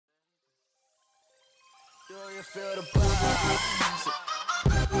Do you feel the vibes?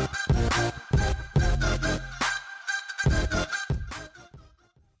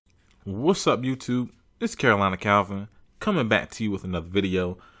 What's up, YouTube? It's Carolina Calvin coming back to you with another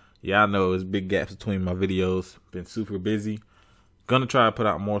video. Yeah, I know there's big gaps between my videos. Been super busy. Gonna try to put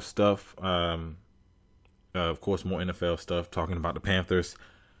out more stuff. Of course, more NFL stuff, talking about the Panthers.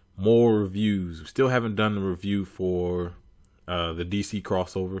 More reviews. Still haven't done the review for the DC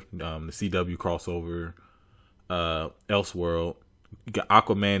crossover, the CW crossover, Elseworld. Got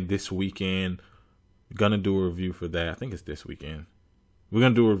Aquaman this weekend. Gonna do a review for that. I think it's this weekend. We're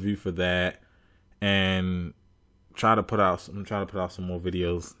gonna do a review for that and try to put out some more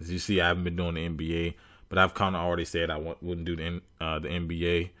videos. As you see, I haven't been doing the NBA, but I've kind of already said I wouldn't do the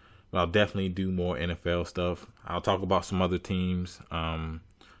NBA. But I'll definitely do more NFL stuff. I'll talk about some other teams.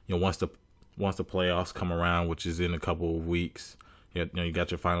 Once the playoffs come around, which is in a couple of weeks, you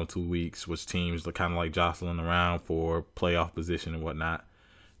got your final 2 weeks, which teams are kind of like jostling around for playoff position and whatnot.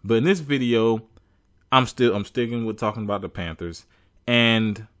 But in this video, I'm sticking with talking about the Panthers.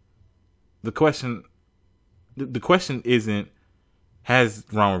 And the question isn't, has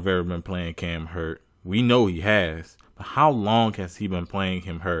Ron Rivera been playing Cam hurt? We know he has, but how long has he been playing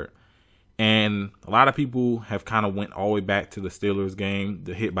him hurt? And a lot of people have kind of went all the way back to the Steelers game,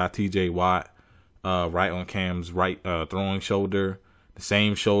 the hit by T.J. Watt, right on Cam's right throwing shoulder, the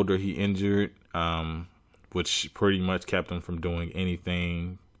same shoulder he injured, which pretty much kept him from doing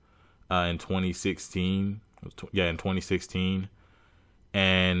anything in 2016. Yeah, in 2016.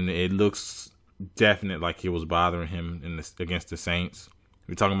 And it looks definite like it was bothering him against the Saints.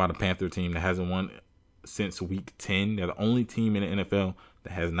 We're talking about a Panther team that hasn't won since week 10. They're the only team in the NFL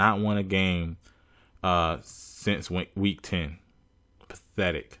that has not won a game since week 10.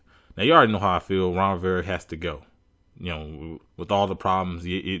 Pathetic. Now, you already know how I feel. Ron Rivera has to go. With all the problems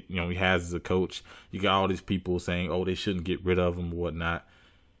he has as a coach. You got all these people saying, oh, they shouldn't get rid of him or whatnot.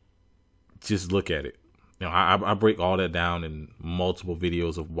 Just look at it. I break all that down in multiple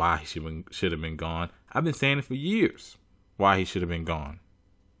videos of why he should have been gone. I've been saying it for years, why he should have been gone.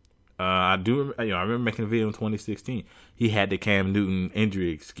 I remember making a video in 2016. He had the Cam Newton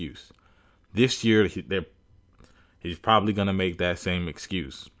injury excuse. This year, he's probably going to make that same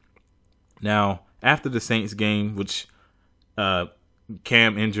excuse. Now, after the Saints game, which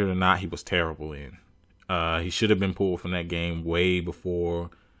Cam, injured or not, he was terrible in. He should have been pulled from that game way before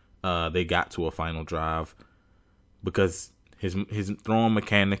they got to a final drive, because his throwing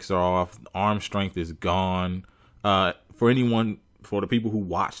mechanics are off. Arm strength is gone. For the people who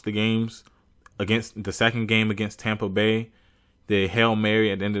watched the games against the second game against Tampa Bay, the Hail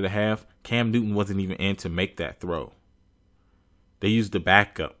Mary at the end of the half, Cam Newton wasn't even in to make that throw. They used the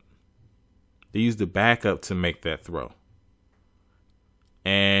backup. To make that throw.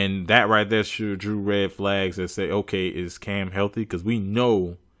 And that right there sure drew red flags that say, okay, is Cam healthy? Because we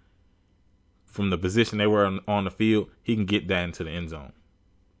know from the position they were on the field, he can get that into the end zone.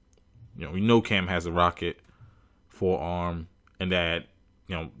 We know Cam has a rocket forearm, and that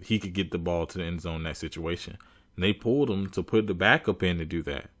he could get the ball to the end zone in that situation. And they pulled him to put the backup in to do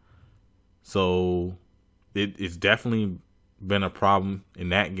that. So it's definitely been a problem in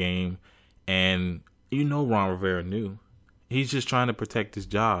that game. And Ron Rivera knew. He's just trying to protect his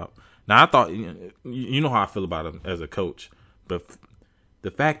job. Now, I thought, you know how I feel about him as a coach, but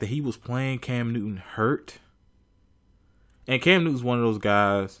the fact that he was playing Cam Newton hurt, and Cam Newton's one of those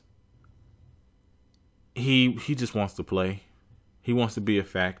guys, he just wants to play. He wants to be a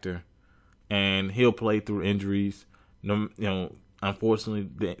factor, and he'll play through injuries. Unfortunately,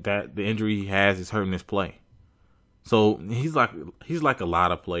 the injury he has is hurting his play. So he's like a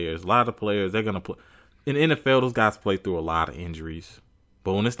lot of players. A lot of players, they're gonna play in the NFL. Those guys play through a lot of injuries,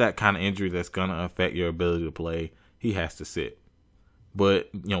 but when it's that kind of injury that's gonna affect your ability to play, he has to sit.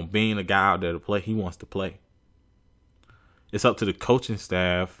 But being a guy out there to play, he wants to play. It's up to the coaching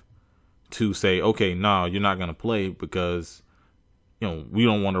staff to say, okay, no, you're not gonna play because we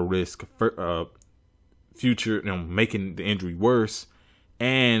don't want to risk future making the injury worse,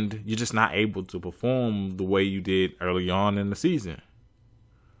 and you're just not able to perform the way you did early on in the season.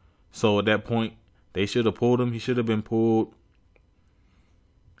 So at that point, they should have pulled him. He should have been pulled.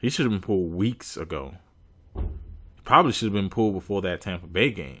 He should have been pulled weeks ago. Probably should have been pulled before that Tampa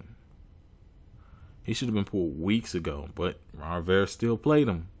Bay game. He should have been pulled weeks ago, but Ron Rivera still played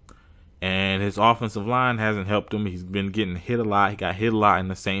him. And his offensive line hasn't helped him. He's been getting hit a lot. He got hit a lot in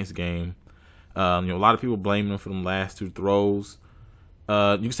the Saints game. A lot of people blaming him for them last two throws.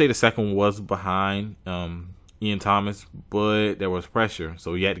 You can say the second one was behind Ian Thomas, but there was pressure,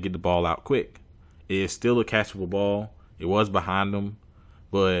 so he had to get the ball out quick. It is still a catchable ball. It was behind him,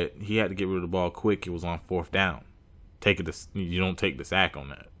 but he had to get rid of the ball quick. It was on 4th down. You don't take the sack on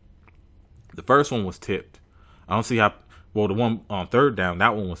that. The first one was tipped. I don't see how. Well, the one on 3rd down,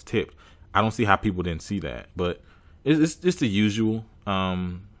 that one was tipped. I don't see how people didn't see that, but it's the usual.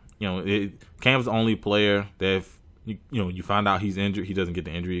 Cam's the only player that if you find out he's injured, he doesn't get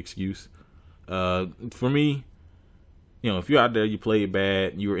the injury excuse. For me, if you're out there, you played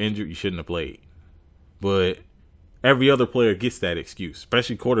bad, you were injured, you shouldn't have played. But every other player gets that excuse,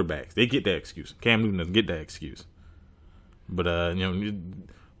 especially quarterbacks. They get that excuse. Cam Newton doesn't get that excuse. But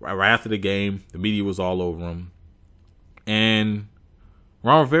right after the game, the media was all over him, and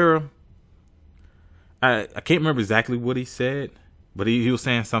Ron Rivera, I can't remember exactly what he said, but he was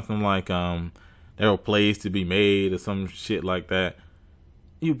saying something like there were plays to be made or some shit like that.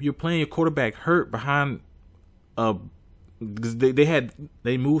 You're playing your quarterback hurt behind because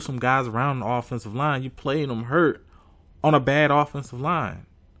they moved some guys around the offensive line. You playing them hurt on a bad offensive line,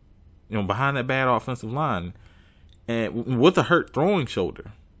 behind that bad offensive line, and with a hurt throwing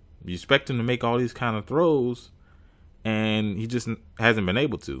shoulder. You expect him to make all these kind of throws, and he just hasn't been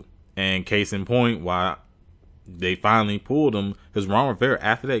able to. And case in point, why they finally pulled him, because Ron Rivera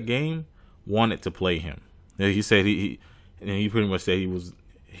after that game wanted to play him. He said he pretty much said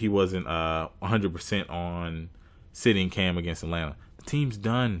he wasn't 100% on sitting Cam against Atlanta. The team's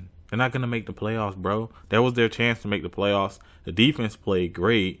done. They're not gonna make the playoffs, bro. That was their chance to make the playoffs. The defense played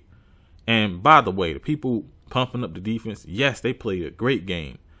great, and by the way, the people pumping up the defense, yes, they played a great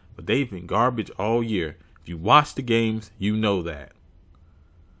game, but they've been garbage all year. If you watch the games, you know that.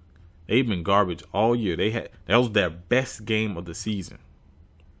 They've been garbage all year. That was their best game of the season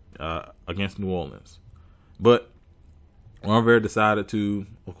against New Orleans. But Ron Rivera decided to,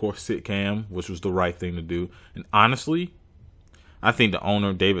 of course, sit Cam, which was the right thing to do. And honestly, I think the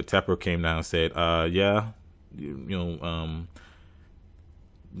owner, David Tepper, came down and said,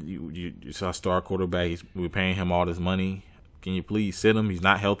 it's our star quarterback. We're paying him all this money. Can you please sit him? He's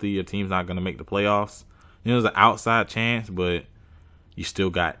not healthy. Your team's not going to make the playoffs. There's an outside chance, but you still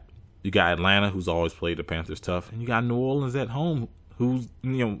got Atlanta, who's always played the Panthers tough, and you got New Orleans at home, who's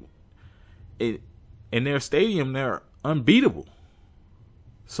in their stadium they're unbeatable.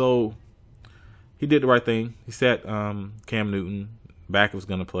 So he did the right thing. He sat Cam Newton. Back was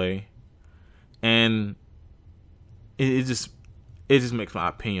going to play, and it just makes my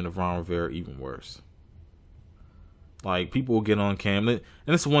opinion of Ron Rivera even worse. Like, people will get on Cam, and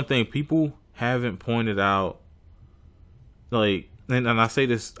that's the one thing people haven't pointed out. Like, and I say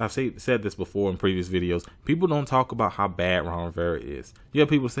this, said this before in previous videos. People don't talk about how bad Ron Rivera is. You have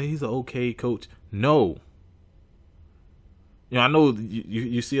people say he's an okay coach. No. I know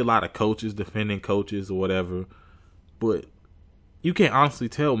you see a lot of coaches defending coaches or whatever, but you can't honestly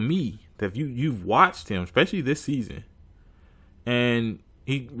tell me that if you've watched him, especially this season, and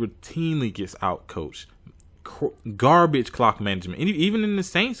he routinely gets out-coached. Garbage clock management. And even in the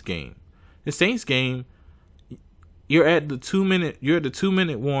Saints game. The Saints game, you're at the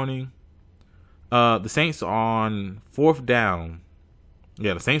 2-minute warning. The Saints are on 4th down.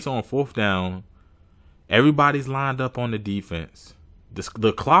 Yeah, the Saints are on 4th down. Everybody's lined up on the defense.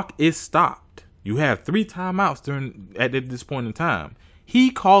 The clock is stopped. You have 3 timeouts at this point in time. He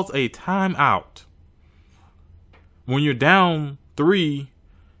calls a timeout when you're down 3,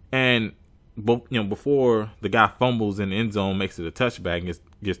 and before the guy fumbles in the end zone, makes it a touchback, and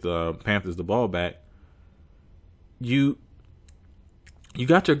gets the Panthers the ball back. You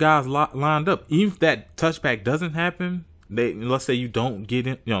got your guys lined up. Even if that touchback doesn't happen, let's say you don't get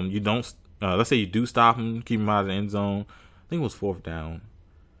in. Let's say you do stop him, keep him out of the end zone. I think it was 4th down.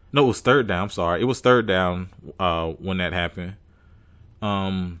 No, it was 3rd down. I'm sorry, it was 3rd down when that happened.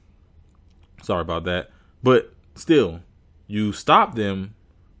 Sorry about that, but still, you stop them,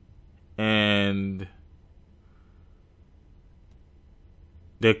 and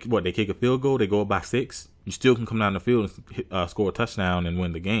they kick a field goal. They go up by 6. You still can come down the field and score a touchdown and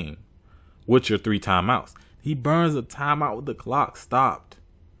win the game with your 3 timeouts. He burns a timeout with the clock stopped.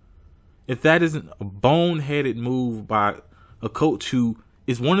 If that isn't a boneheaded move by a coach who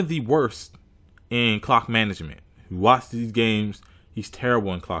is one of the worst in clock management, you watch these games, he's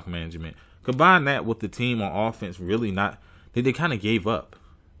terrible in clock management. Combine that with the team on offense really not. They kind of gave up.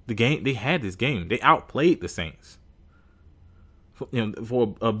 The game, they had this game. They outplayed the Saints.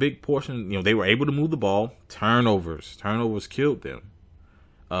 For a big portion, they were able to move the ball. Turnovers killed them.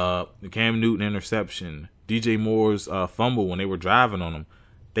 The Cam Newton interception, DJ Moore's fumble when they were driving on him.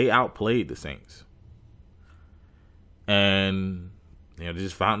 They outplayed the Saints, and they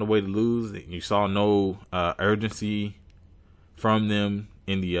just found a way to lose. You saw no urgency from them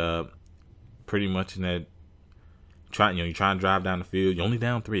in the pretty much in that You try and drive down the field. You're only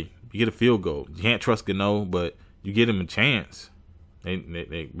down 3. You get a field goal. You can't trust Gano, but you get him a chance.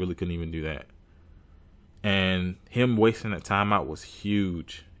 They really couldn't even do that. And him wasting that timeout was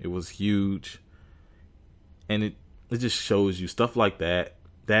huge. It was huge. And it just shows you stuff like that.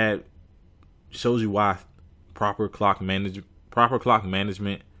 That shows you why proper clock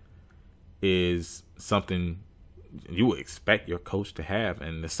management is something you would expect your coach to have,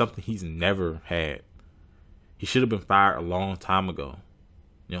 and it's something he's never had. He should have been fired a long time ago.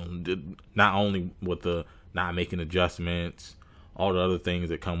 Not only with the not making adjustments, all the other things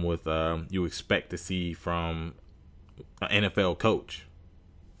that come with you expect to see from an NFL coach.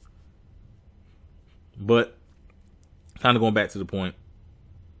 But kind of going back to the point,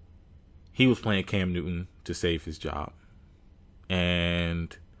 he was playing Cam Newton to save his job.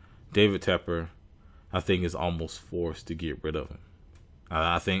 And David Tepper, I think, is almost forced to get rid of him.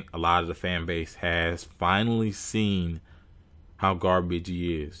 I think a lot of the fan base has finally seen how garbage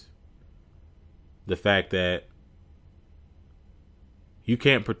he is. The fact that you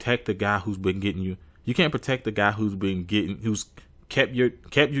can't protect the guy who's been getting you. You can't protect the guy who's kept you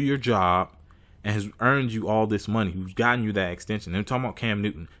your job and has earned you all this money, who's gotten you that extension. They're talking about Cam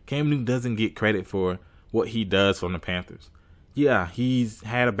Newton. Cam Newton doesn't get credit for what he does from the Panthers. Yeah, he's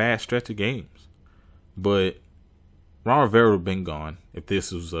had a bad stretch of games, but Ron Rivera would have been gone if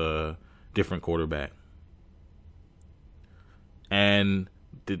this was a different quarterback. And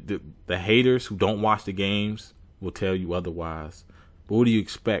the haters who don't watch the games will tell you otherwise. But what do you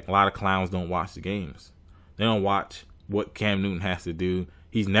expect? A lot of clowns don't watch the games. They don't watch what Cam Newton has to do.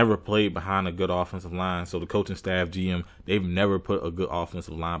 He's never played behind a good offensive line. So the coaching staff, GM, they've never put a good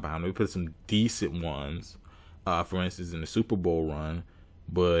offensive line behind him. They put some decent ones, for instance, in the Super Bowl run.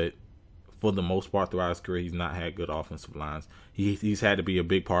 But for the most part throughout his career, he's not had good offensive lines. He's had to be a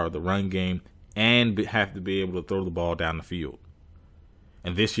big part of the run game and have to be able to throw the ball down the field.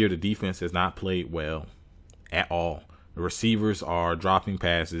 And this year, the defense has not played well at all. The receivers are dropping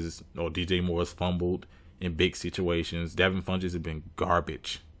passes, or DJ Moore has fumbled in big situations. Devin Funchess has been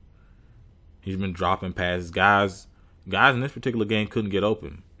garbage. He's been dropping passes. Guys in this particular game couldn't get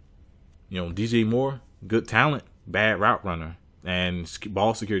open. DJ Moore, good talent, bad route runner. And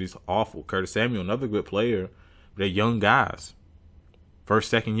ball security is awful. Curtis Samuel, another good player. They're young guys.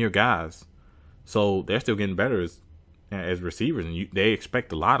 First, second year guys. So they're still getting better as receivers, and they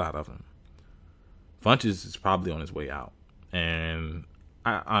expect a lot out of them. Funchess is probably on his way out. And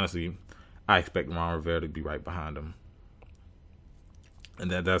I expect Ron Rivera to be right behind him. And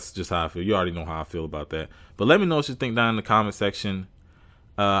that's just how I feel. You already know how I feel about that. But let me know what you think down in the comment section.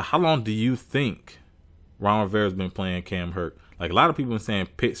 How long do you think Ron Rivera's been playing Cam Hurt? Like, a lot of people have been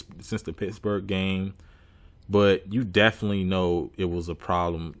saying since the Pittsburgh game. But you definitely know it was a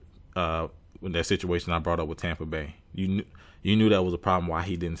problem with that situation I brought up with Tampa Bay. You knew that was a problem why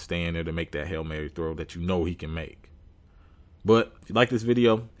he didn't stay in there to make that Hail Mary throw that you know he can make. But if you like this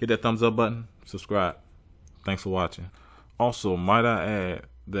video, hit that thumbs up button, subscribe. Thanks for watching. Also, might I add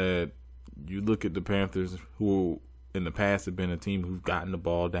that you look at the Panthers, who in the past have been a team who've gotten the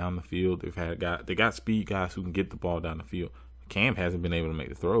ball down the field. They got speed guys who can get the ball down the field. Cam hasn't been able to make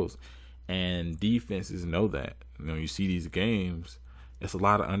the throws. And defenses know that. You see these games, it's a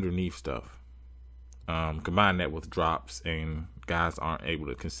lot of underneath stuff. Combine that with drops and guys aren't able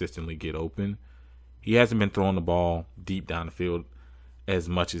to consistently get open. He hasn't been throwing the ball deep down the field as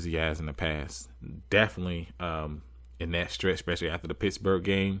much as he has in the past. Definitely in that stretch, especially after the Pittsburgh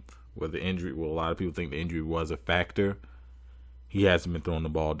game, where the injury, a lot of people think the injury was a factor. He hasn't been throwing the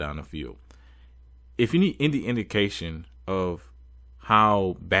ball down the field. If you need any indication of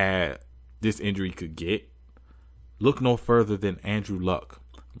how bad this injury could get, look no further than Andrew Luck.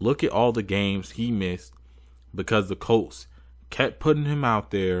 Look at all the games he missed because the Colts kept putting him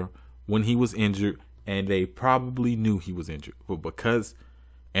out there when he was injured, and they probably knew he was injured. But because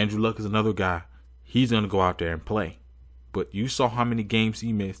Andrew Luck is another guy, he's going to go out there and play. But you saw how many games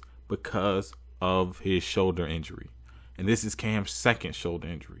he missed because of his shoulder injury. And this is Cam's second shoulder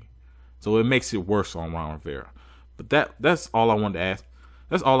injury. So it makes it worse on Ron Rivera. But that's all I wanted to ask.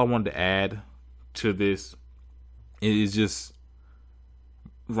 That's all I wanted to add to this. It is just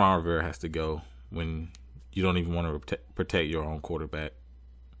Ron Rivera has to go when you don't even want to protect your own quarterback.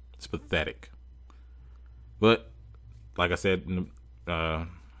 It's pathetic. But like I said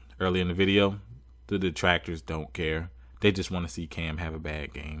early in the video, the detractors don't care. They just want to see Cam have a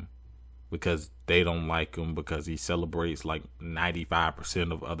bad game because they don't like him because he celebrates like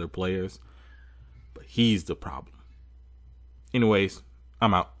 95% of other players. But he's the problem. Anyways,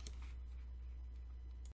 I'm out.